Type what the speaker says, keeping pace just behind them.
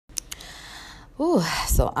Whew,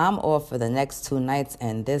 so I'm off for the next 2 nights,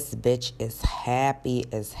 and this bitch is happy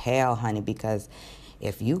as hell, honey, because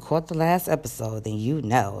if you caught the last episode, then you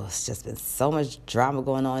know it's just been so much drama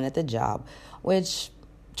going on at the job, which,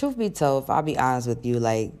 truth be told, if I'll be honest with you,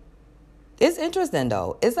 like, it's interesting,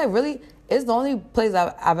 though. It's like really, it's the only place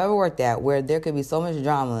I've ever worked at where there could be so much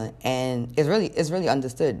drama, and it's really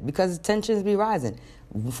understood because tensions be rising.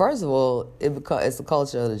 First of all, it's the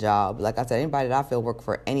culture of the job. Like I said, anybody that I feel work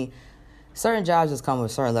for any certain jobs just come with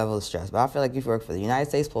a certain level of stress. But I feel like if you work for the United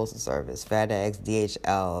States Postal Service, FedEx,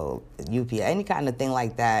 DHL, UPS, any kind of thing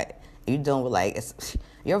like that, you're dealing with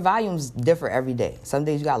your volumes differ every day. Some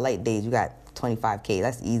days you got light days, you got 25K,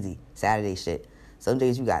 that's easy, Saturday shit. Some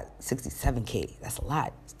days you got 67K, that's a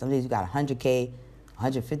lot. Some days you got 100K,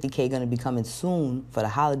 150K going to be coming soon for the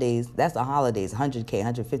holidays. That's the holidays, 100K,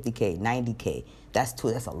 150K, 90K. That's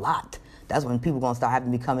a lot. That's when people going to start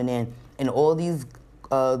having to be coming in, and all these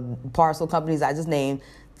parcel companies I just named,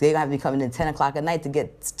 they're going to have to be coming in 10 o'clock at night to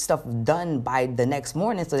get stuff done by the next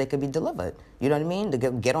morning so they can be delivered. You know what I mean? To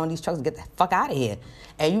get on these trucks and get the fuck out of here.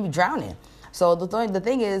 And you be drowning. So the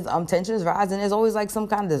thing is, tension is rising. There's always like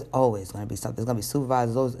there's always going to be something. There's going to be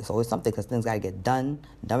supervisors. It's always something because things got to get done.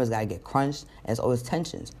 Numbers got to get crunched. And it's always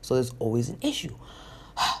tensions. So there's always an issue.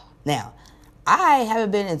 Now, I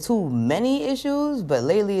haven't been in too many issues, but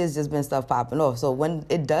lately it's just been stuff popping off. So when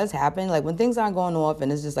it does happen, like when things aren't going off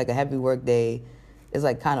and it's just like a heavy work day, it's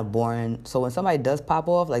like kind of boring. So when somebody does pop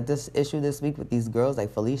off, like this issue this week with these girls,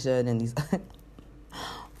 like Felicia and these...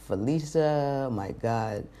 Felicia, oh my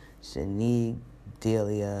God, Shanique,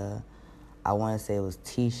 Delia, I want to say it was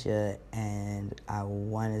Tisha, and I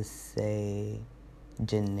want to say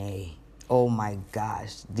Janae. Oh my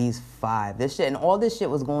gosh, these five. This shit, and all this shit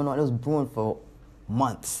was going on. It was brewing for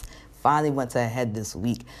months. Finally went to a head this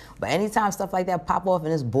week. But anytime stuff like that pop off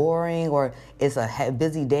and it's boring or it's a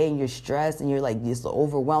busy day and you're stressed and you're like just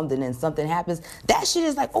overwhelmed and then something happens, that shit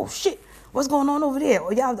is like, oh shit, what's going on over there?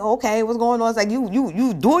 Oh, yeah, okay, what's going on? It's like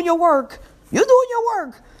you doing your work. You're doing your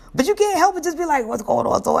work. But you can't help but just be like, what's going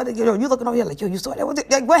on? So you're looking over here like, yo, you saw that?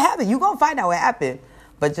 What happened? You gonna find out what happened.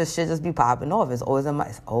 But just shit just be popping off. It's always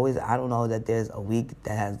I don't know that there's a week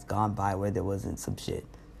that has gone by where there wasn't some shit.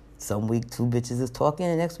 Some week, two bitches is talking,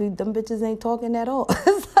 and next week, them bitches ain't talking at all.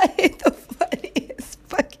 It's like the funniest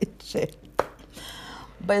fucking shit.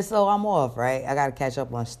 But so I'm off, right? I gotta catch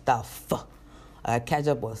up on stuff.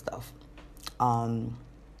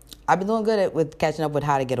 I've been doing good with catching up with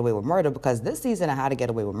How to Get Away with Murder because this season of How to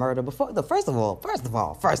Get Away with Murder, first of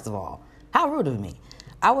all, how rude of me.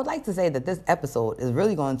 I would like to say that this episode is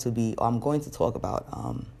really going to be, I'm going to talk about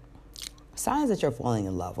signs that you're falling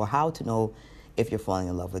in love or how to know if you're falling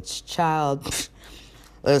in love with your child.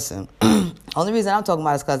 Listen, only reason I'm talking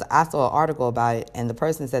about it is because I saw an article about it, and the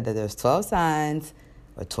person said that there's 12 signs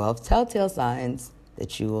or 12 telltale signs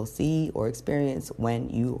that you will see or experience when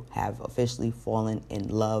you have officially fallen in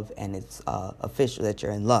love and it's official that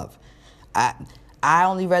you're in love. I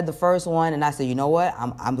only read the first one, and I said, you know what?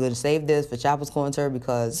 I'm going to save this for Chapel's Corner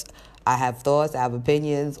because I have thoughts, I have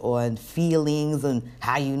opinions on feelings and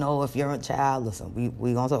how you know if you're a child. Listen,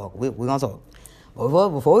 we going to talk. We're going to talk.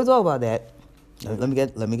 Before we talk about that, let me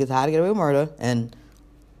get to How to Get Away with Murder and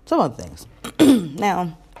some other things.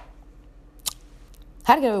 Now,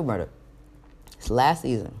 How to Get Away with Murder. It's last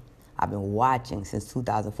season. I've been watching since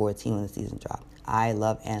 2014 when the season dropped. I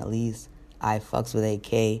love Annalise. I fucks with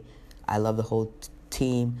AK. I love the whole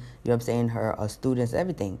team. You know what I'm saying? Her students,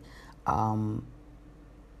 everything.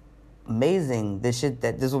 Amazing, this shit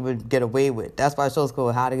that this woman get away with. That's why the show's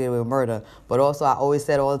called How to Get Away with Murder. But also, I always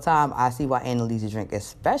said all the time, I see why Annalise drink,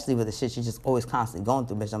 especially with the shit she's just always constantly going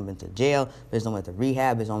through. Bitch, I'm into jail. Bitch, I went to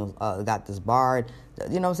rehab. Bitch, almost got this barred.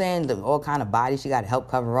 You know what I'm saying? All kind of bodies she got to help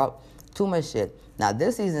cover up. Too much shit. Now,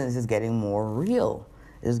 this season is just getting more real.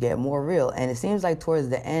 It's getting more real. And it seems like towards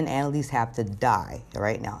the end, Annalise have to die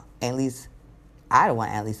right now. Annalise, I don't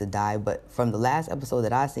want Annalise to die, but from the last episode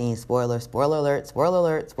that I seen, spoiler alert.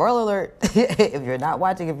 If you're not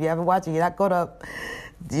watching, if you haven't watched it, you're not caught up.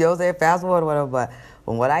 You know what I'm saying? Fast forward or whatever. But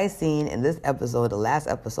from what I seen in this episode, the last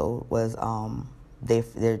episode was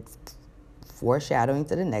they're foreshadowing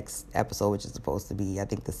to the next episode, which is supposed to be, I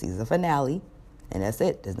think, the season finale. And that's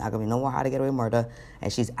it. There's not gonna be no more How to Get Away with Murder.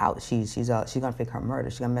 And she's out. She's gonna fake her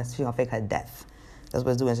murder. She's gonna fake her death. That's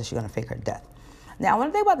what it's doing. So she's gonna fake her death. Now, when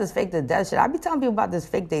I think about this fake the death shit, I be telling people about this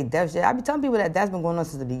fake the death shit. I be telling people that that's been going on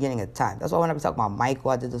since the beginning of time. That's why when I be talking about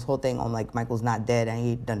Michael, I did this whole thing on like Michael's not dead, and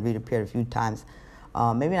he done reappeared a few times.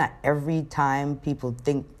 Maybe not every time people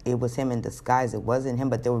think it was him in disguise. It wasn't him,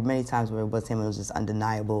 but there were many times where it was him. It was just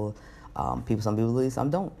undeniable. Some people believe, some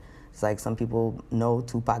don't. It's like some people know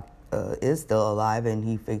Tupac is still alive and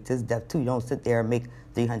he faked his death too. You don't sit there and make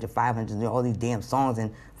 300, 500, all these damn songs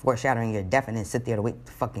and foreshadowing your death and then sit there to wait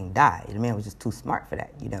to fucking die. The man was just too smart for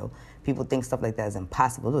that, People think stuff like that is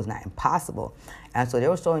impossible. It was not impossible. And so they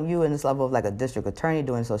were showing you in this level of like a district attorney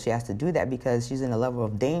doing so. She has to do that because she's in a level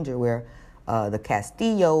of danger where the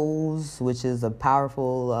Castillos, which is a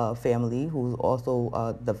powerful family, who's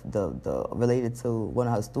also the related to one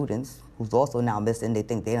of her students, who's also now missing. They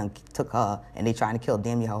think they done took her, and they trying to kill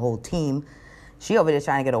damn near her whole team. She over there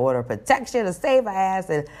trying to get an order of protection to save her ass.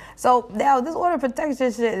 And so now this order of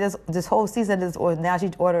protection shit, this whole season, now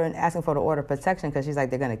she's asking for the order of protection because she's like,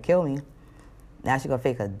 they're going to kill me. Now she's going to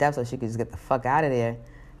fake her death so she can just get the fuck out of there.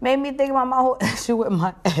 Made me think about my whole issue with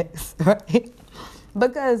my ex, right?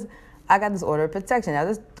 Because I got this order of protection. Now,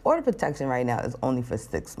 this order of protection right now is only for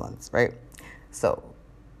 6 months, right? So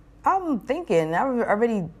I'm thinking, I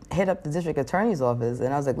already hit up the district attorney's office,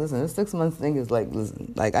 and I was like, listen, this 6 months thing is like,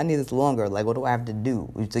 listen, like, I need this longer. Like, what do I have to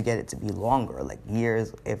do to get it to be longer? Like,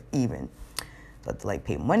 years, if even. Do I have to, like,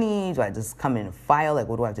 pay money? Do I just come in and file? Like,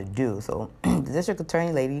 what do I have to do? So the district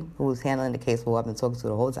attorney lady who was handling the case, who I've been talking to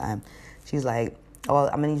the whole time, she's like, well,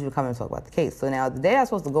 I'm going to need you to come and talk about the case. So now, the day I was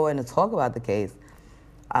supposed to go in and talk about the case,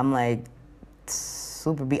 I'm like,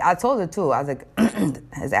 super beat. I told her, too. I was like,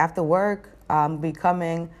 it's after work. I'll be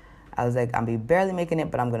coming. I was like, I'll be barely making it,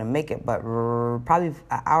 but I'm going to make it. But probably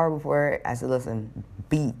an hour before, I said, listen,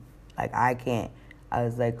 beat. Like, I can't. I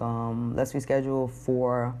was like, let's reschedule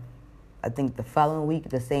for, I think, the following week,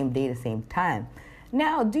 the same day, the same time.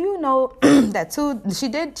 Now, do you know that, too, she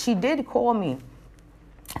did call me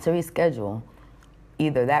to reschedule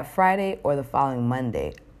either that Friday or the following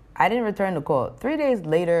Monday. I didn't return the call. 3 days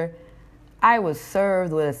later, I was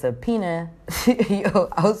served with a subpoena.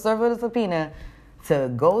 I was served with a subpoena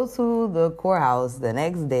to go to the courthouse the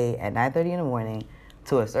next day at 9:30 in the morning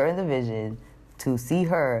to a certain division to see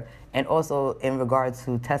her, and also in regards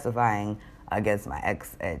to testifying against my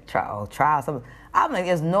ex at trial. I'm like,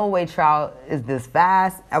 there's no way trial is this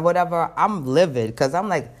fast or whatever. I'm livid because I'm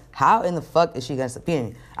like, how in the fuck is she going to subpoena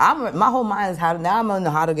me? My whole mind is now I'm going to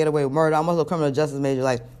know how to get away with murder. I'm also a criminal justice major.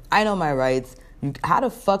 Like, I know my rights. How the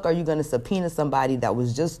fuck are you going to subpoena somebody that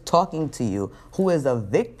was just talking to you, who is a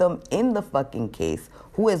victim in the fucking case,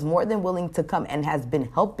 who is more than willing to come and has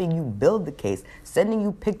been helping you build the case, sending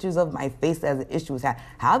you pictures of my face as the issue was had?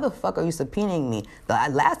 How the fuck are you subpoenaing me? The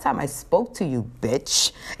last time I spoke to you,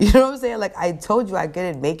 bitch, you know what I'm saying? Like, I told you I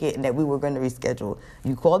couldn't make it and that we were going to reschedule.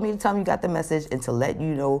 You called me to tell me you got the message and to let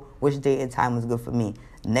you know which day and time was good for me.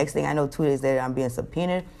 Next thing I know, 2 days later, I'm being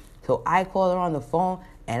subpoenaed. So I called her on the phone,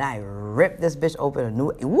 and I ripped this bitch open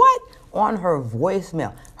on her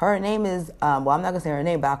voicemail. Her name is, I'm not going to say her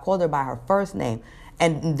name, but I called her by her first name.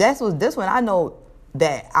 And this one, I know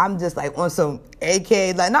that I'm just like on some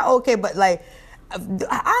AK, like not okay, but like, I know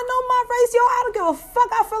my race, yo, I don't give a fuck.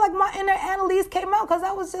 I feel like my inner Annalise came out because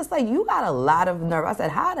I was just like, you got a lot of nerve. I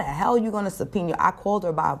said, how the hell you going to subpoena? I called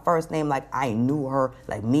her by her first name like I knew her,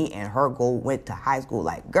 like me and her went to high school,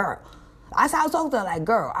 like, girl. I was talking to her like,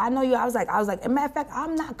 girl, I know you. I was like, as a matter of fact,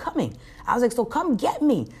 I'm not coming. I was like, so come get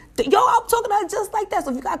me. Yo, I'm talking to her just like that.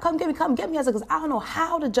 So if you got to come get me, come get me. I was like, because I don't know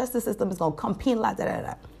how the justice system is going to come penalize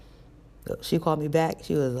that. So she called me back.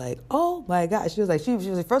 She was like, oh my God. She was like,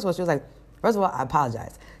 first of all, I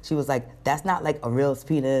apologize. She was like, that's not like a real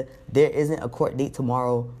subpoena. There isn't a court date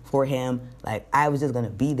tomorrow for him. Like, I was just going to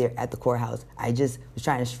be there at the courthouse. I just was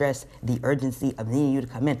trying to stress the urgency of needing you to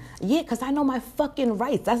come in. Yeah, because I know my fucking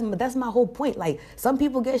rights. That's my whole point. Like, some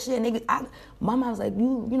people get shit and my mom was like,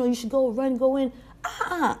 you should go in.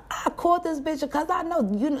 I called this bitch because I know,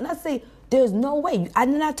 and I say, there's no way.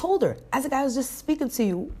 And then I told her, I said, I was just speaking to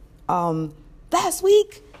you last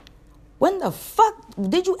week. When the fuck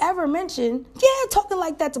did you ever mention, talking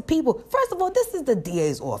like that to people? First of all, this is the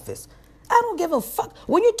DA's office. I don't give a fuck.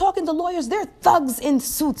 When you're talking to lawyers, they're thugs in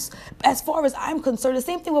suits. As far as I'm concerned, the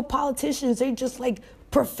same thing with politicians. They're just like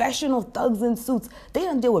professional thugs in suits. They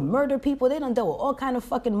don't deal with murder people. They don't deal with all kind of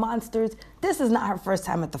fucking monsters. This is not her first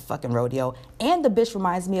time at the fucking rodeo. And the bitch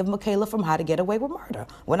reminds me of Michaela from How to Get Away with Murder.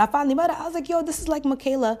 When I finally met her, I was like, yo, this is like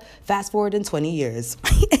Michaela. Fast forward in 20 years.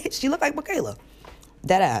 She looked like Michaela.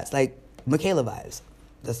 Dead ass. Like, Michaela vibes.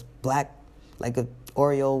 Just black, like a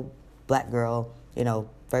Oreo black girl,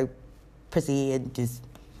 very prissy and just,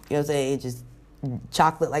 you know what I'm saying, just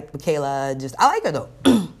chocolate like Michaela. I like her though.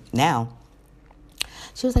 Now,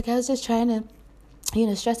 she was like, I was just trying to,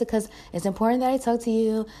 stress it because it's important that I talk to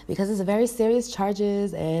you because it's a very serious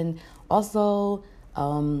charges, and also,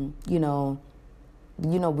 you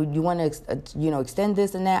want to, extend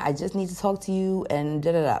this and that. I just need to talk to you and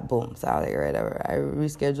da-da-da. Boom. So I was like, whatever. I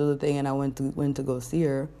rescheduled the thing and I went to go see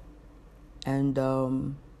her. And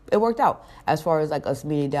it worked out as far as like us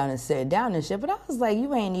meeting down and sitting down and shit. But I was like,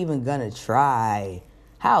 you ain't even gonna try.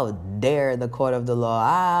 How dare the court of the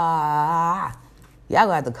law? Y'all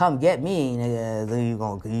gonna have to come get me,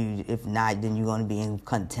 nigga. If not, then you're gonna be in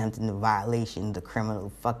contempt and the violation, the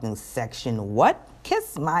criminal fucking section. What?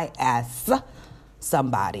 Kiss my ass,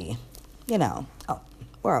 somebody. Oh,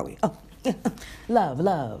 where are we? Oh, love,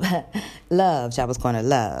 love. Chapel's Corner,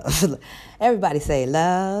 love. Everybody say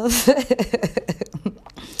love.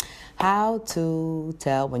 How to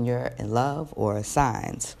tell when you're in love, or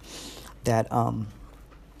signs that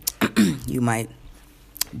you might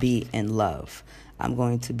be in love. I'm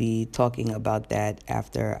going to be talking about that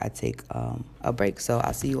after I take a break. So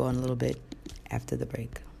I'll see you all in a little bit after the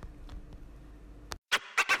break.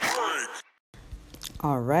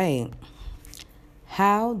 All right.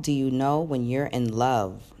 How do you know when you're in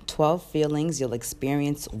love? 12 feelings you'll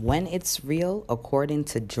experience when it's real, according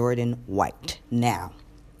to Jordan White. Now,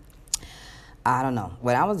 I don't know.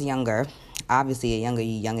 When I was younger, obviously you're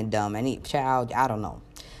young and dumb. Any child, I don't know.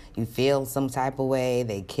 You feel some type of way,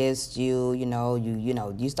 they kissed you,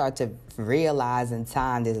 you start to realize in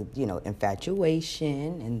time there's,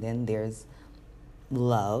 infatuation, and then there's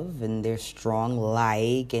love, and there's strong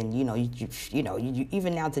like, and you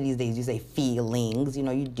even now to these days you say feelings,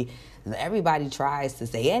 everybody tries to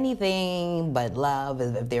say anything but love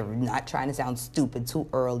if they're not trying to sound stupid too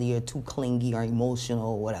early or too clingy or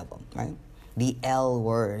emotional or whatever, right? The L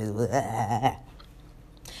word is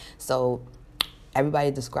so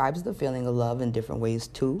everybody describes the feeling of love in different ways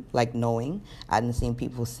too, like knowing. I've seen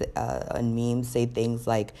people on memes say things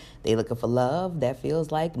like they looking for love that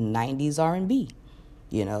feels like 90s R&B,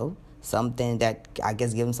 something that I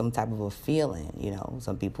guess gives them some type of a feeling.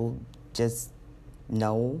 Some people just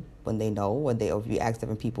know when they know, or if you ask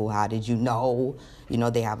different people, how did you know?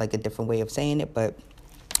 They have like a different way of saying it. But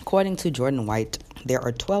according to Jordan White, there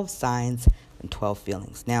are 12 signs and 12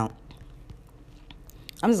 feelings. Now,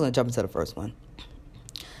 I'm just going to jump into the first one.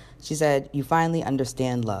 She said, you finally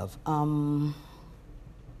understand love. What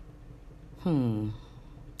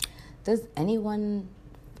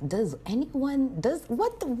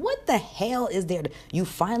the hell is there you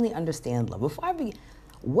finally understand love?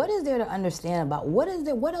 What is there to understand about, what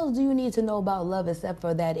else do you need to know about love except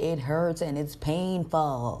for that it hurts and it's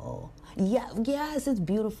painful? Yeah, yes, it's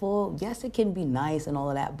beautiful. Yes, it can be nice and all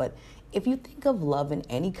of that. But if you think of love in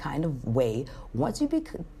any kind of way, once you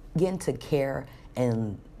begin to care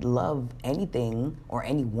and love anything or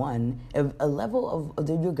anyone, a level of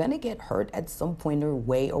you're gonna get hurt at some point or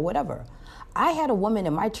way or whatever. I had a woman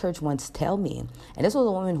in my church once tell me, and this was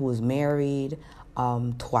a woman who was married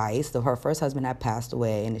twice. Her first husband had passed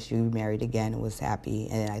away, and she remarried again and was happy,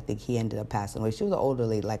 and I think he ended up passing away. She was an older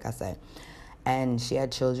lady, like I said, and she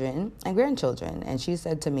had children and grandchildren. And she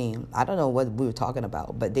said to me, I don't know what we were talking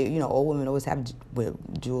about, but they, old women always have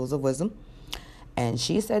jewels of wisdom. And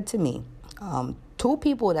she said to me, two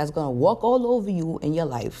people that's going to walk all over you in your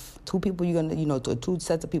life, two people you're going to, two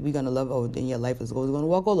sets of people you're going to love in your life is going to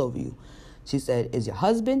walk all over you. She said, is your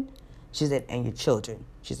husband, she said, and your children.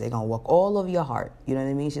 She said, they're going to walk all over your heart. You know what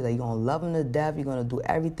I mean? She said, you're going to love them to death. You're going to do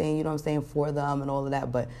everything, for them and all of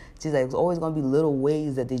that. But she said, there's always going to be little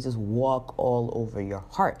ways that they just walk all over your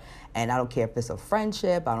heart. And I don't care if it's a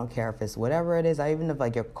friendship. I don't care if it's whatever it is. Even if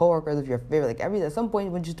like your coworkers, if your favorite, at some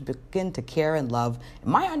point when you begin to care and love.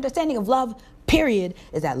 My understanding of love, period,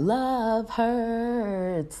 is that love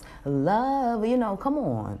hurts. Love, come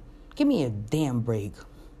on. Give me a damn break.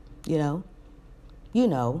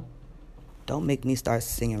 Don't make me start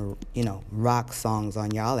singing, rock songs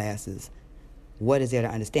on y'all asses. What is there to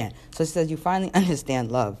understand? So she says, you finally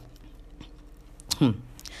understand love.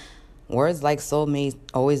 Words like soulmate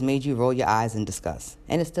always made you roll your eyes in disgust.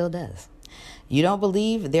 And it still does. You don't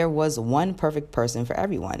believe there was one perfect person for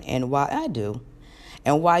everyone. And while I do,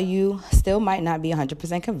 and while you still might not be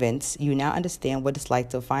 100% convinced, you now understand what it's like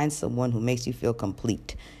to find someone who makes you feel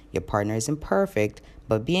complete. Your partner isn't perfect,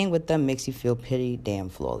 but being with them makes you feel pretty damn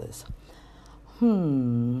flawless.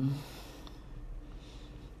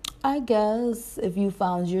 I guess if you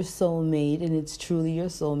found your soulmate and it's truly your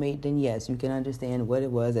soulmate, then yes, you can understand what it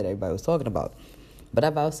was that everybody was talking about. But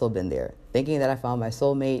I've also been there, thinking that I found my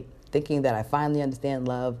soulmate, thinking that I finally understand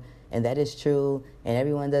love, and that is true, and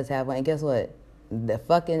everyone does have one. And guess what? The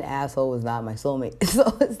fucking asshole was not my soulmate.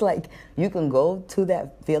 So it's like you can go to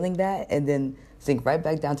that, feeling that, and then sink right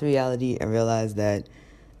back down to reality and realize that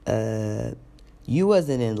you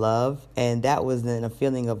wasn't in love, and that wasn't a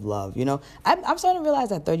feeling of love. I'm starting to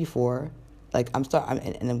realize at 34, and I'm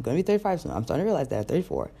going to be 35 soon. I'm starting to realize that at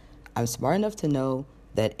 34, I'm smart enough to know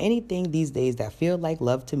that anything these days that feel like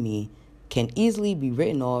love to me can easily be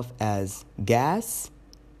written off as gas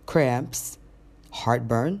cramps,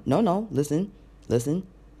 heartburn. No, listen.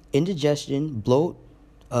 Indigestion, bloat,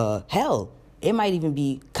 hell, it might even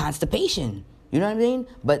be constipation. You know what I mean?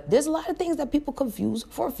 But there's a lot of things that people confuse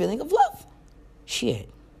for a feeling of love. Shit,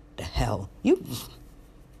 the hell, you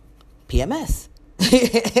PMS.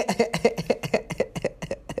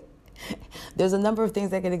 There's a number of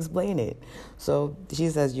things that can explain it. So she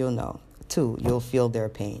says you'll know. 2, you'll feel their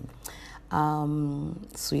pain.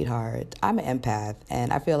 Sweetheart, I'm an empath,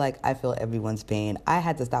 and I feel like I feel everyone's pain. I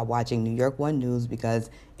had to stop watching New York One News because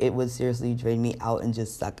it would seriously drain me out and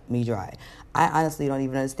just suck me dry. I honestly don't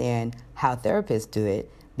even understand how therapists do it,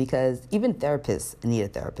 because even therapists need a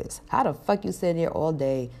therapist. How the fuck you sit here all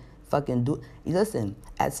day fucking do... Listen,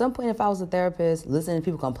 at some point if I was a therapist, listening to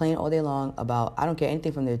people complain all day long about, I don't care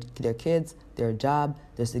anything from their kids, their job,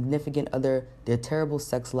 their significant other, their terrible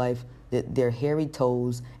sex life, their hairy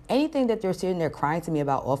toes, anything that they're sitting there crying to me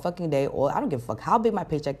about all fucking day, or I don't give a fuck how big my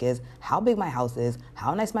paycheck is, how big my house is,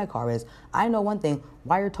 how nice my car is. I know one thing,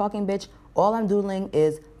 while you're talking, bitch, all I'm doodling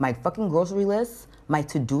is my fucking grocery list, my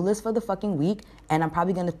to-do list for the fucking week, and I'm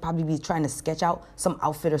probably gonna be trying to sketch out some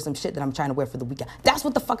outfit or some shit that I'm trying to wear for the weekend. That's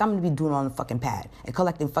what the fuck I'm gonna be doing on the fucking pad, and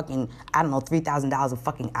collecting fucking, I don't know, $3,000 a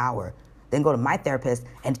fucking hour. Then go to my therapist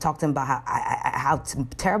and talk to him about how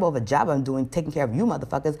terrible of a job I'm doing taking care of you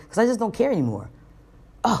motherfuckers, because I just don't care anymore.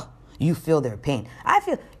 Oh, you feel their pain. I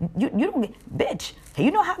feel, you don't get, bitch,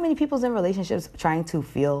 you know how many people's in relationships trying to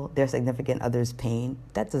feel their significant other's pain?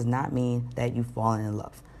 That does not mean that you've fallen in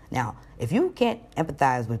love. Now, if you can't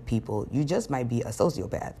empathize with people, you just might be a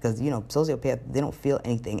sociopath, because, sociopaths, they don't feel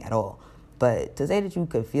anything at all. But to say that you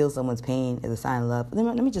could feel someone's pain is a sign of love,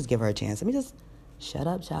 let me just give her a chance. Let me just... Shut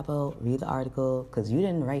up, Chapo. Read the article, because you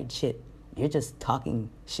didn't write shit. You're just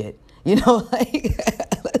talking shit.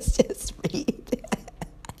 Let's just read.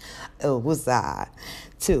 Oh, woosah.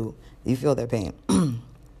 2, you feel their pain.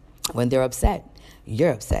 When they're upset,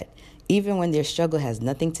 you're upset. Even when their struggle has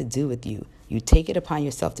nothing to do with you, you take it upon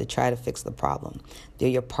yourself to try to fix the problem. They're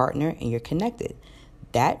your partner and you're connected.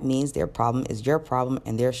 That means their problem is your problem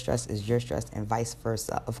and their stress is your stress, and vice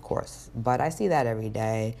versa, of course. But I see that every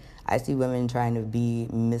day. I see women trying to be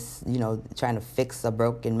trying to fix a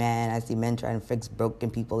broken man. I see men trying to fix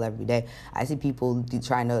broken people every day. I see people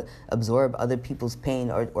trying to absorb other people's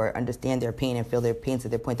pain or understand their pain and feel their pain to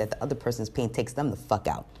the point that the other person's pain takes them the fuck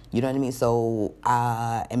out. You know what I mean? So,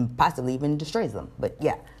 and possibly even destroys them. But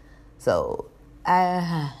yeah. So,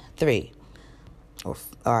 3. Or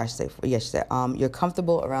I should say 4. Yeah, she said, you're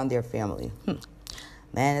comfortable around their family.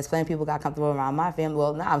 Man, there's plenty of people got comfortable around my family.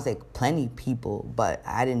 Well, I would say plenty of people, but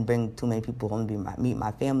I didn't bring too many people home to meet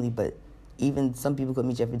my family. But even some people could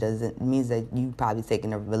meet you if it doesn't means that you probably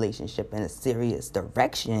taking a relationship in a serious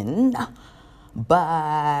direction. But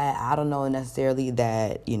I don't know necessarily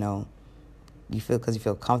that, you feel, because you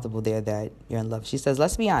feel comfortable there, that you're in love. She says,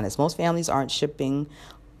 let's be honest. Most families aren't shipping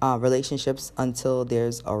relationships until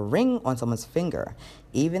there's a ring on someone's finger.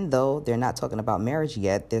 Even though they're not talking about marriage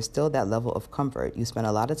yet, there's still that level of comfort. You spend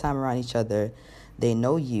a lot of time around each other. They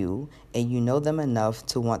know you, and you know them enough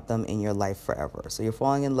to want them in your life forever. So you're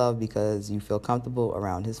falling in love because you feel comfortable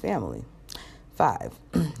around his family. 5,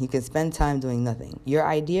 you can spend time doing nothing. Your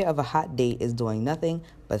idea of a hot date is doing nothing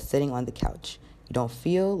but sitting on the couch. You don't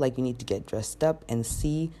feel like you need to get dressed up and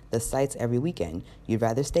see the sights every weekend. You'd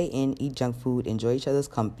rather stay in, eat junk food, enjoy each other's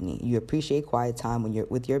company. You appreciate quiet time when you're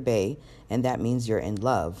with your bae, and that means you're in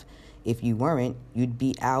love. If you weren't, you'd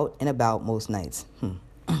be out and about most nights.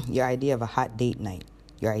 Your idea of a hot date night.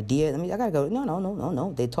 Your idea, I gotta go,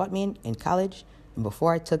 no. They taught me in college, and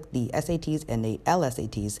before I took the SATs and the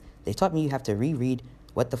LSATs, they taught me you have to reread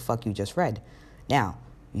what the fuck you just read. Now,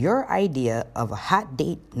 your idea of a hot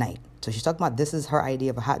date night. So she's talking about, this is her idea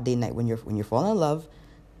of a hot date night. When you're falling in love,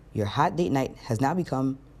 your hot date night has now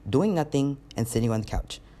become doing nothing and sitting on the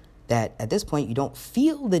couch. That at this point, you don't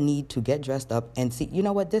feel the need to get dressed up and see, you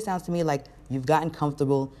know what, this sounds to me like you've gotten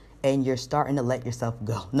comfortable and you're starting to let yourself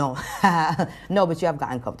go. No, no, but you have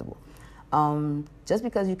gotten comfortable. Just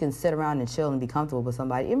because you can sit around and chill and be comfortable with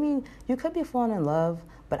somebody, you could be falling in love,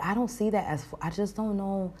 but I don't see that as, I just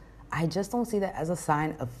don't see that as a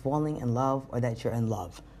sign of falling in love or that you're in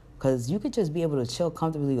love. Because you could just be able to chill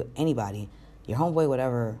comfortably with anybody, your homeboy,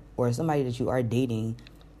 whatever, or somebody that you are dating,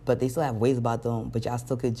 but they still have ways about them, but y'all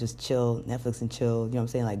still could just chill, Netflix and chill, you know what I'm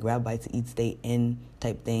saying, like grab bites to eat, stay in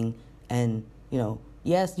type thing. And,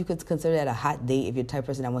 yes, you could consider that a hot date if you're the type of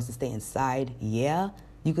person that wants to stay inside. Yeah,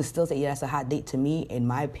 you could still say, yeah, that's a hot date to me, in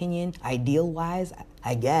my opinion, ideal-wise,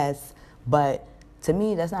 I guess. But to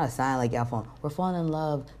me, that's not a sign like we're falling in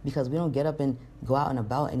love because we don't get up and go out and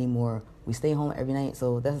about anymore. We stay home every night,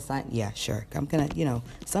 so that's a sign. Yeah, sure. I'm gonna,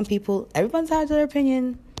 some people, everyone's entitled to their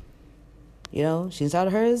opinion. You know, she's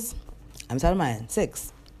entitled to hers. I'm entitled to mine.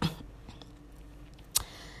 6.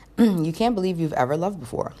 You can't believe you've ever loved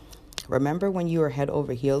before. Remember when you were head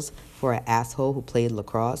over heels for an asshole who played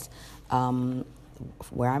lacrosse?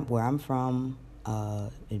 Where I'm from,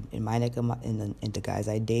 in my neck of in the guys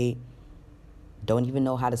I date, don't even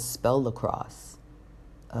know how to spell lacrosse.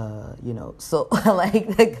 You know, so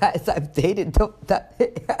like the guys I've dated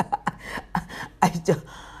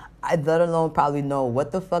I let alone probably know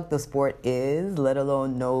what the fuck the sport is, let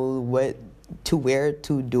alone know where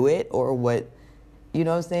to do it, or what, you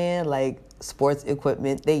know what I'm saying, like sports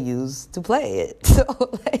equipment they use to play it. So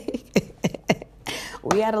like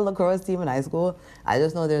we had a lacrosse team in high school. I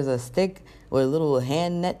just know there's a stick or a little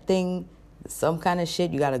hand net thing, some kind of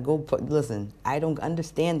shit you gotta go put. Listen, I don't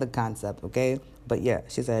understand the concept, okay? But yeah,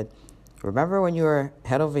 she said, remember when you were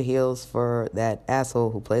head over heels for that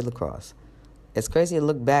asshole who played lacrosse? It's crazy to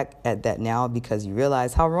look back at that now because you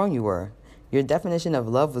realize how wrong you were. Your definition of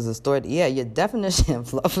love was distorted. Yeah, your definition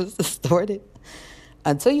of love was distorted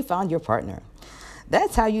until you found your partner.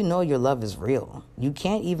 That's how you know your love is real. You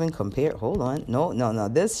can't even compare. Hold on.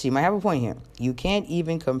 No. She might have a point here. You can't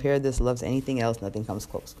even compare this love to anything else. Nothing comes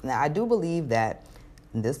close. Now, I do believe that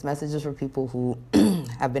this message is for people who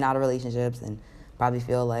have been out of relationships and probably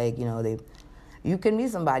feel like, you know, you can meet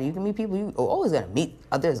somebody. You can meet people. You're always going to meet.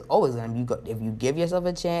 There's always going to be, if you give yourself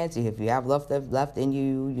a chance, if you have love left in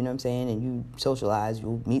you, you know what I'm saying, and you socialize,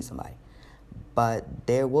 you'll meet somebody. But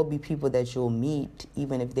there will be people that you'll meet,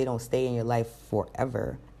 even if they don't stay in your life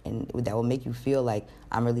forever, and that will make you feel like,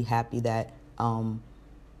 I'm really happy that I'm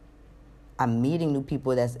meeting new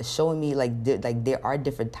people that's showing me like there are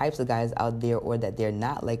different types of guys out there, or that they're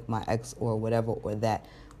not like my ex or whatever, or that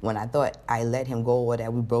when I thought I let him go or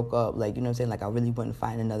that we broke up, like, you know what I'm saying, like I really wouldn't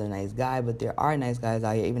find another nice guy, but there are nice guys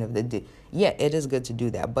out here, even if they did. Yeah, it is good to do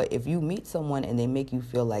that. But if you meet someone and they make you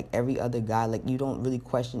feel like every other guy, like you don't really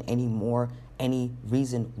question anymore any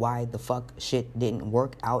reason why the fuck shit didn't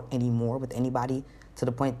work out anymore with anybody, to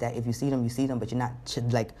the point that if you see them, but you're not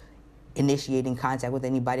like initiating contact with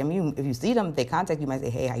anybody. I mean, if you see them, they contact you, might say,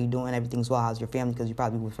 hey, how you doing? Everything's well. How's your family? Because you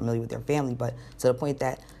probably were familiar with their family. But to the point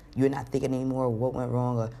that you're not thinking anymore what went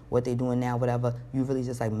wrong or what they're doing now, whatever. You really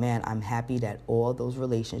just like, man, I'm happy that all those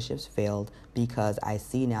relationships failed, because I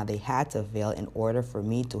see now they had to fail in order for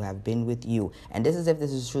me to have been with you. And this is if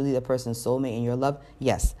this is truly the person's soulmate in your love.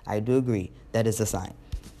 Yes, I do agree. That is a sign.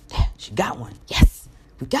 She got one. Yes,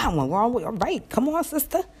 we got one. We're all right. Come on,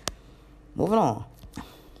 sister. Moving on.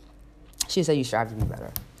 She said you strive to be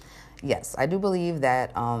better. Yes, I do believe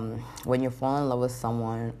that when you're falling in love with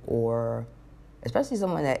someone, or especially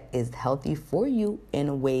someone that is healthy for you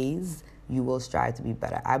in ways, you will strive to be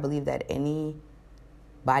better. I believe that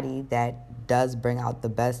anybody that does bring out the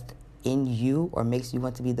best in you, or makes you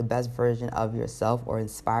want to be the best version of yourself, or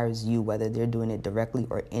inspires you, whether they're doing it directly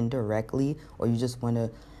or indirectly, or you just want to,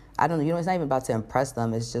 I don't know, you know, it's not even about to impress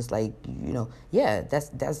them. It's just like, you know, yeah,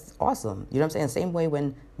 that's awesome. You know what I'm saying? Same way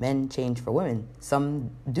when men change for women. Some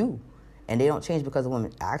do. And they don't change because the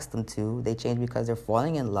woman asked them to. They change because they're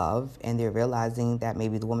falling in love and they're realizing that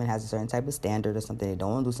maybe the woman has a certain type of standard or something. They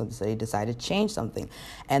don't want to do something, so they decide to change something.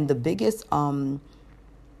 And the biggest, I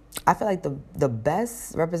feel like the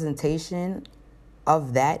best representation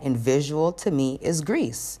of that in visual to me is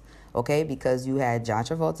Grease. Okay, because you had John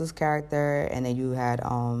Travolta's character, and then you had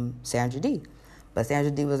Sandra Dee. But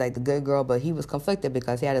Sandra Dee was like the good girl, but he was conflicted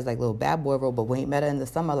because he had his like little bad boy role. But when he met her in the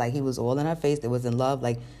summer, like he was all in her face. They was in love.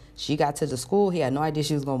 Like she got to the school, he had no idea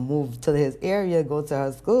she was gonna move to his area, go to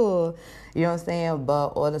her school. You know what I'm saying? But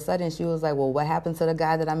all of a sudden she was like, well, what happened to the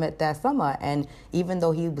guy that I met that summer? And even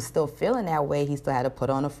though he was still feeling that way, he still had to put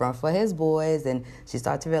on a front for his boys. And she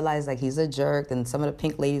started to realize like he's a jerk. And some of the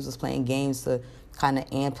pink ladies was playing games to kind of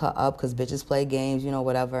amp her up, because bitches play games, you know,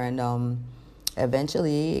 whatever. And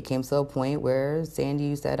eventually it came to a point where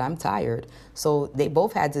Sandy said, I'm tired. So they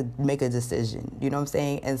both had to make a decision, you know what I'm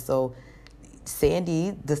saying? And so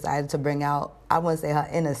Sandy decided to bring out, I wouldn't say her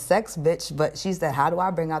inner sex bitch, but she said, how do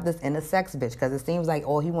I bring out this inner sex bitch? Because it seems like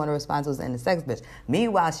all he want to respond to is inner sex bitch.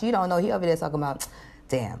 Meanwhile, she don't know. He over there talking about,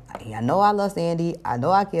 damn, I know I love Sandy. I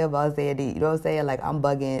know I care about Sandy. You know what I'm saying? Like, I'm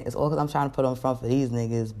bugging. It's all because I'm trying to put on front for these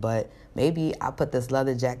niggas. But maybe I put this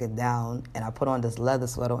leather jacket down and I put on this leather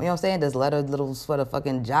sweater. You know what I'm saying? This leather little sweater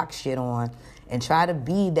fucking jock shit on, and try to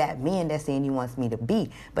be that man that Sandy wants me to be.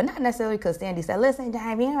 But not necessarily because Sandy said, listen,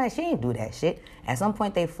 Diane, you know, she ain't do that shit. At some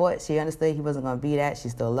point they fought. She understood he wasn't going to be that. She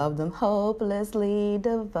still loved him. Hopelessly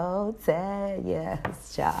devoted.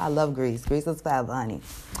 Yes, child. I love Grease. Grease is fab, honey.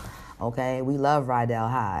 Okay? We love Rydell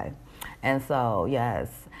High. And so, yes.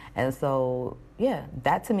 And so, yeah,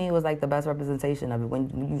 that to me was like the best representation of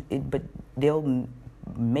it. But they'll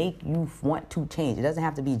make you want to change. It doesn't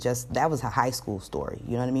have to be just, that was a high school story,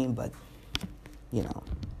 you know what I mean? But,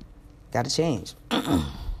 got to change.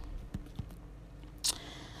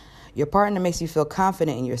 Your partner makes you feel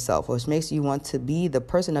confident in yourself, which makes you want to be the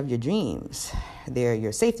person of your dreams. They're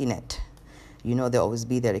your safety net. They'll always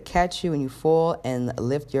be there to catch you when you fall and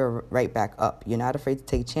lift you right back up. You're not afraid to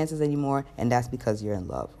take chances anymore, and that's because you're in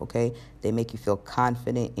love, okay? They make you feel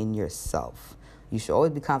confident in yourself. You should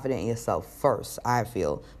always be confident in yourself first, I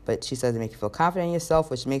feel. But she says they make you feel confident in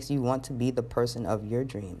yourself, which makes you want to be the person of your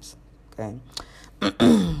dreams, okay?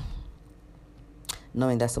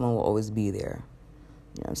 Knowing that someone will always be there.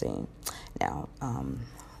 You know what I'm saying? Now,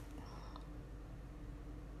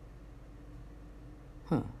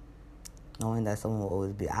 knowing that someone will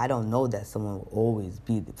always be, I don't know that someone will always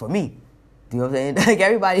be for me. Do you know what I'm saying? Like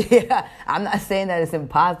everybody, I'm not saying that it's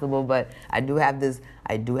impossible, but I do have this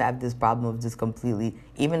problem of just completely,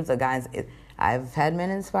 even to guys, I've had men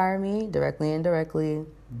inspire me directly and indirectly,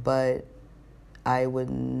 but I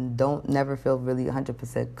don't never feel really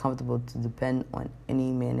 100% comfortable to depend on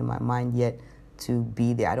any man in my mind yet to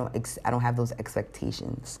be there. I don't have those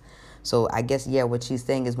expectations. So I guess, what she's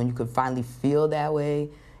saying is when you could finally feel that way,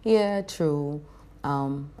 true.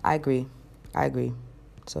 I agree.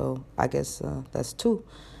 So I guess that's 2.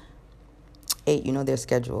 8, their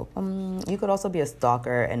schedule. You could also be a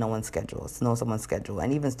stalker and know someone's schedule.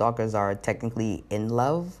 And even stalkers are technically in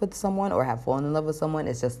love with someone or have fallen in love with someone.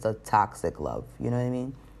 It's just a toxic love. You know what I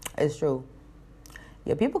mean? It's true.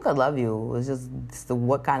 Yeah, people could love you. It's just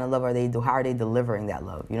what kind of love are they? How are they delivering that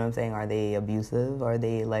love? You know what I'm saying? Are they abusive? Are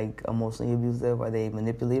they emotionally abusive? Are they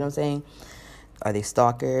manipulative? You know what I'm saying? Are they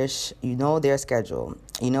stalkerish? Their schedule.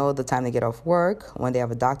 The time they get off work, when they have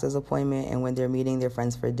a doctor's appointment, and when they're meeting their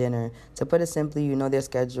friends for dinner. To put it simply, their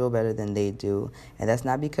schedule better than they do. And that's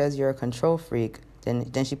not because you're a control freak.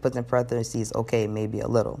 Then she puts in parentheses, okay, maybe a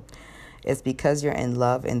little. It's because you're in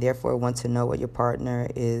love and therefore want to know where your partner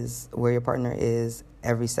is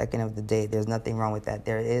every second of the day. There's nothing wrong with that.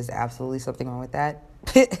 There is absolutely something wrong with that.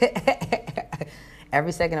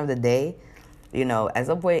 Every second of the day. At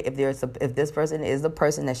some point, if this person is the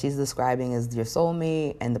person that she's describing as your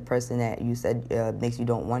soulmate and the person that you said makes you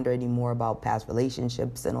don't wonder anymore about past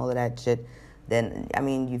relationships and all of that shit, then,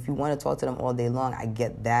 if you want to talk to them all day long, I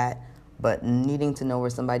get that. But needing to know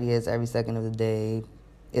where somebody is every second of the day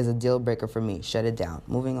is a deal breaker for me. Shut it down.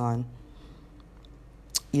 Moving on.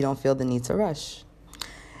 You don't feel the need to rush.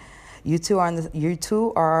 You two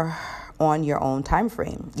are on your own time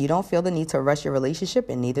frame. You don't feel the need to rush your relationship,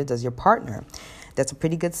 and neither does your partner. That's a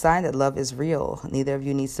pretty good sign that love is real. Neither of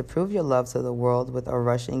you needs to prove your love to the world with a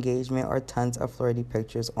rushed engagement or tons of flirty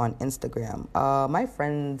pictures on Instagram. My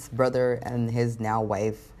friend's brother and his now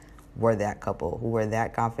wife were that couple who were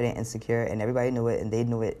that confident and secure, and everybody knew it, and they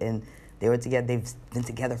knew it, and they were together. They've been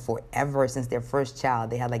together forever since their first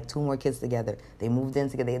child. They had 2 more kids together. They moved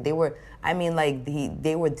in together. They were,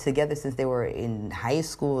 they were together since they were in high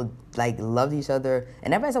school. Loved each other.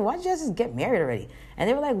 And everybody said, "Why don't you guys just get married already?" And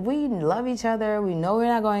they were like, "We love each other. We know we're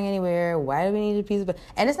not going anywhere. Why do we need a piece of?"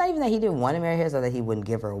 And it's not even that he didn't want to marry her, so that he wouldn't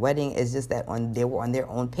give her a wedding. It's just that they were on their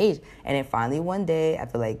own page. And then finally one day,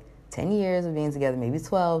 after 10 years of being together, maybe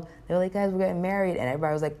 12, they were like, "Guys, we're getting married." And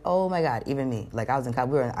everybody was like, "Oh my God," even me. I was in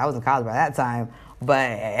college. I was in college by that time, but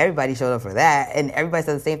everybody showed up for that. And everybody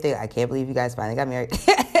said the same thing. "I can't believe you guys finally got married."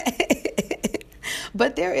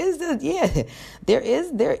 But there is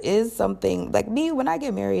something me when I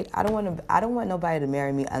get married. I don't want nobody to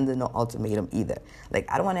marry me under no ultimatum either.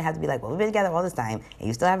 I don't want to have to be "Well, we've been together all this time and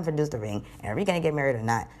you still haven't produced a ring, and are we gonna get married or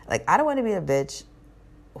not?" I don't want to be a bitch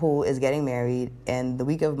who is getting married, and the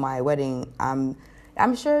week of my wedding, I'm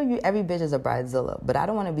sure every bitch is a bridezilla, but I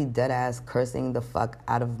don't want to be dead ass cursing the fuck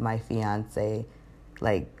out of my fiance,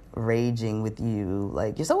 raging with you,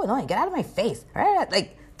 "You're so annoying, get out of my face," right?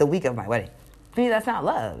 The week of my wedding. To me, that's not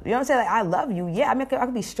love. You know what I'm saying? I love you. Yeah, I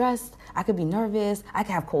could be stressed. I could be nervous. I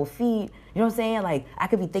could have cold feet. You know what I'm saying? I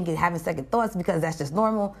could be having second thoughts because that's just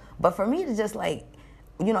normal. But for me to just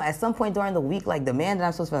at some point during the week, the man that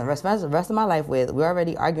I'm supposed to spend the rest of my life with, we're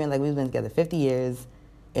already arguing we've been together 50 years.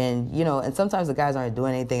 And, and sometimes the guys aren't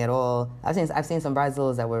doing anything at all. I've seen some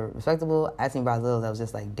bridezillas that were respectable. I've seen bridezillas that was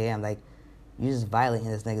just damn, you just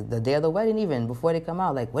violating this nigga. The day of the wedding, even before they come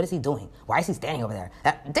out, what is he doing? Why is he standing over there?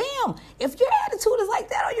 Damn, if your attitude is like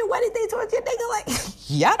that on your wedding day towards your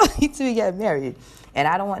nigga, y'all don't need to be getting married. And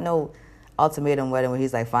I don't want no ultimatum wedding where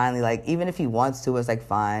he's finally, even if he wants to, it's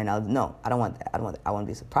fine. No, I don't want that. I want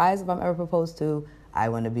to be surprised if I'm ever proposed to. I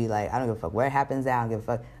want to be I don't give a fuck where it happens at. I don't give a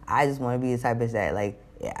fuck. I just want to be the type of bitch that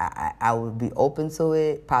I would be open to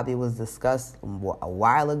it. Probably was discussed a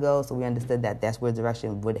while ago, so we understood that that's where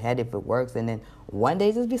direction would head if it works, and then one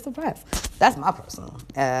day just be surprised. That's my personal.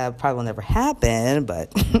 Probably will never happen,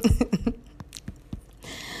 but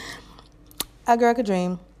a girl could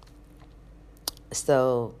dream.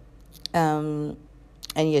 So, and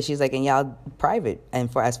yeah, she's like, and y'all private,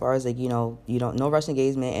 and for as far as like, you know, you don't, no rush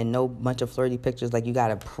engagement and no bunch of flirty pictures. Like, you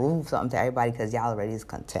gotta prove something to everybody because y'all already is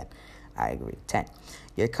content. I agree. 10.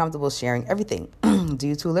 You're comfortable sharing everything. Do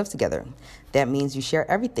you two live together? That means you share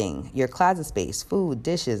everything. Your closet space, food,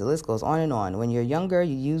 dishes, the list goes on and on. When you're younger,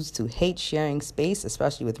 you used to hate sharing space,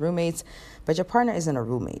 especially with roommates, but your partner isn't a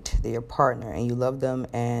roommate. They're your partner, and you love them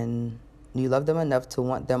enough to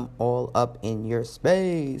want them all up in your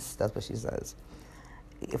space. That's what she says.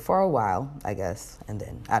 For a while, I guess, and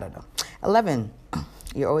then, I don't know. 11,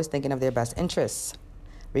 you're always thinking of their best interests.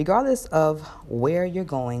 Regardless of where you're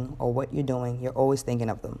going or what you're doing, you're always thinking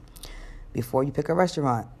of them. Before you pick a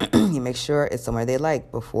restaurant, you make sure it's somewhere they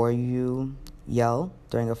like. Before you yell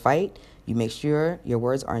during a fight, you make sure your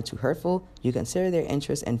words aren't too hurtful. You consider their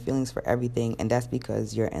interests and feelings for everything, and that's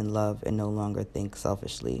because you're in love and no longer think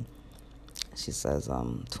selfishly. She says,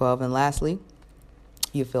 12, and lastly,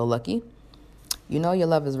 you feel lucky. You know your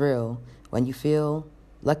love is real when you feel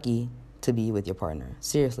lucky to be with your partner.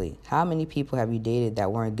 Seriously, how many people have you dated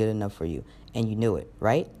that weren't good enough for you and you knew it,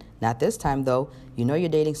 right? Not this time, though. You know you're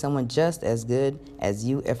dating someone just as good as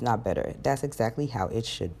you, if not better. That's exactly how it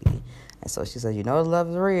should be. And so she says, you know love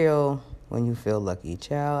is real when you feel lucky.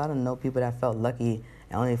 Child, I don't know people that felt lucky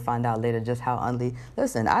and only find out later just how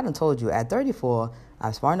Listen, I done told you, at 34,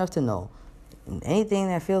 I'm smart enough to know anything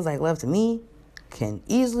that feels like love to me can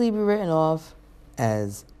easily be written off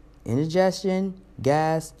as indigestion,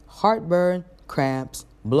 gas, heartburn, cramps,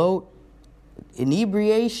 bloat,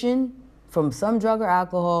 inebriation from some drug or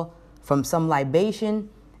alcohol, from some libation,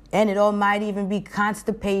 and it all might even be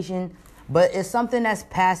constipation, but it's something that's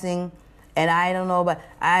passing, and I don't know, but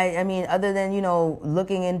I mean, other than, you know,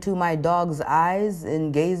 looking into my dog's eyes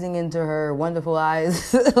and gazing into her wonderful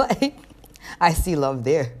eyes, like, I see love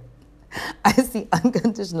there. I see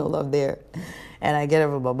unconditional love there. And I get it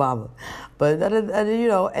from my mama. But, you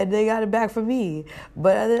know, and they got it back from me.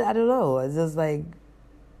 But I don't know. It's just like,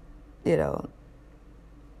 you know.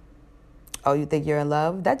 Oh, you think you're in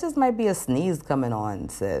love? That just might be a sneeze coming on,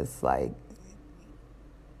 sis. Like,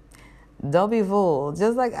 don't be fooled.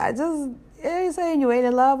 Just like, you ain't saying you ain't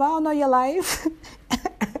in love. I don't know your life.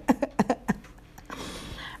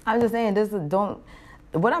 I'm just saying,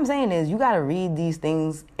 what I'm saying is you got to read these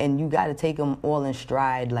things and you got to take them all in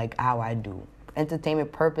stride like how I do.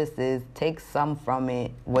 Entertainment purposes, take some from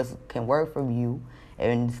it, what can work for you,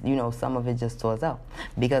 and, you know, some of it just toss out.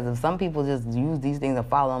 Because if some people just use these things and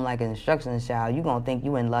follow them like an instructions child, you're going to think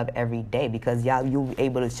you in love every day because you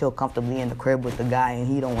able to chill comfortably in the crib with the guy and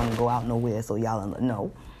he don't want to go out nowhere, so y'all in love.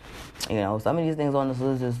 No. You know, some of these things on this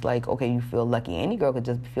list is like, okay, you feel lucky. Any girl could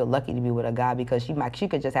just feel lucky to be with a guy because she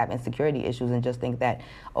could just have insecurity issues and just think that,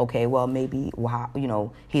 okay, well, maybe, you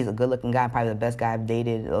know, he's a good-looking guy, probably the best guy I've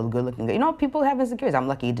dated, a good-looking guy. You know, people have insecurities. I'm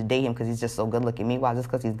lucky to date him because he's just so good-looking. Meanwhile, just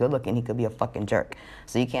because he's good-looking, he could be a fucking jerk.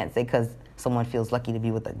 So you can't say because someone feels lucky to be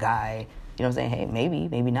with a guy, you know what I'm saying? Hey,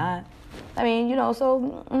 maybe not. I mean, you know,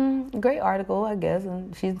 so, great article, I guess,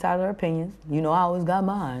 and she's entitled to her opinions. You know, I always got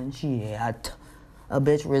mine. Shit. A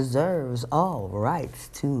bitch reserves all rights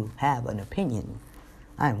to have an opinion.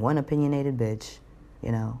 I'm one opinionated bitch,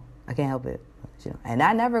 you know. I can't help it. You know. And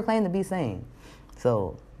I never claim to be sane.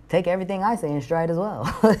 So take everything I say in stride as well.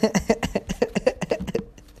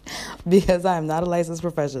 Because I'm not a licensed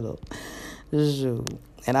professional. Shoot.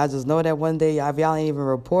 And I just know that one day, if y'all ain't even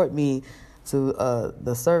report me to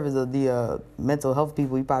the service of the mental health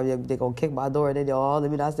people, they gonna kick my door. They go, let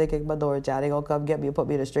me not say kick my door, child. They gonna come get me and put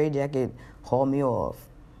me in a straitjacket, haul me off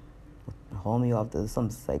to some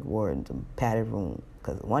psych ward, some padded room,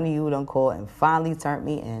 because one of you done called and finally turned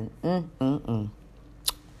me in.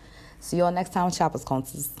 See y'all next time, Choppers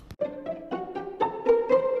Conses.